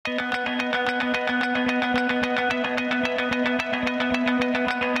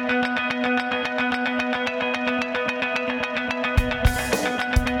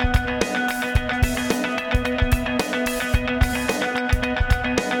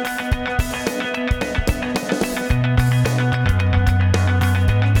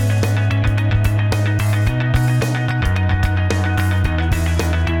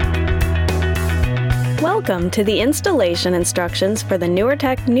Welcome to the installation instructions for the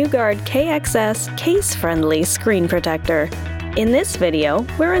Newertech NewGuard KXS case-friendly screen protector. In this video,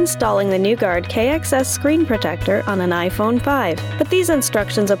 we're installing the NewGuard KXS screen protector on an iPhone 5, but these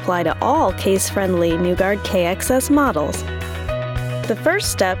instructions apply to all case-friendly NewGuard KXS models. The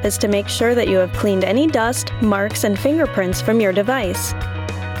first step is to make sure that you have cleaned any dust, marks, and fingerprints from your device.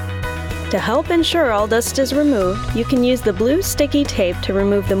 To help ensure all dust is removed, you can use the blue sticky tape to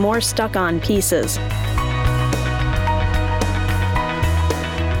remove the more stuck-on pieces.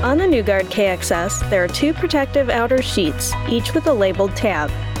 On the NewGuard KXS, there are two protective outer sheets, each with a labeled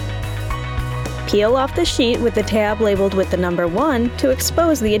tab. Peel off the sheet with the tab labeled with the number 1 to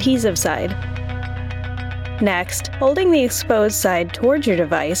expose the adhesive side. Next, holding the exposed side towards your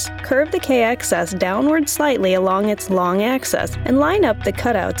device, curve the KXS downward slightly along its long axis and line up the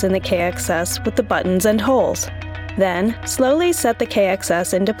cutouts in the KXS with the buttons and holes. Then, slowly set the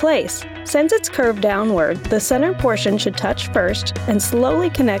KXS into place. Since it's curved downward, the center portion should touch first and slowly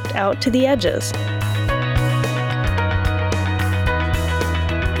connect out to the edges.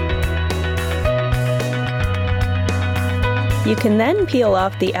 You can then peel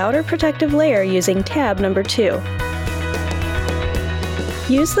off the outer protective layer using tab number 2.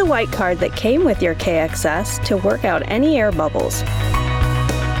 Use the white card that came with your KXS to work out any air bubbles.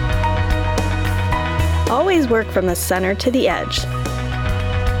 Always work from the center to the edge.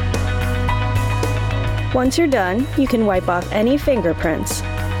 Once you're done, you can wipe off any fingerprints.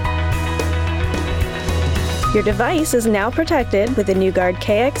 Your device is now protected with the NewGuard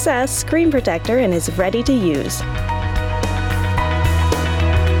KXS screen protector and is ready to use.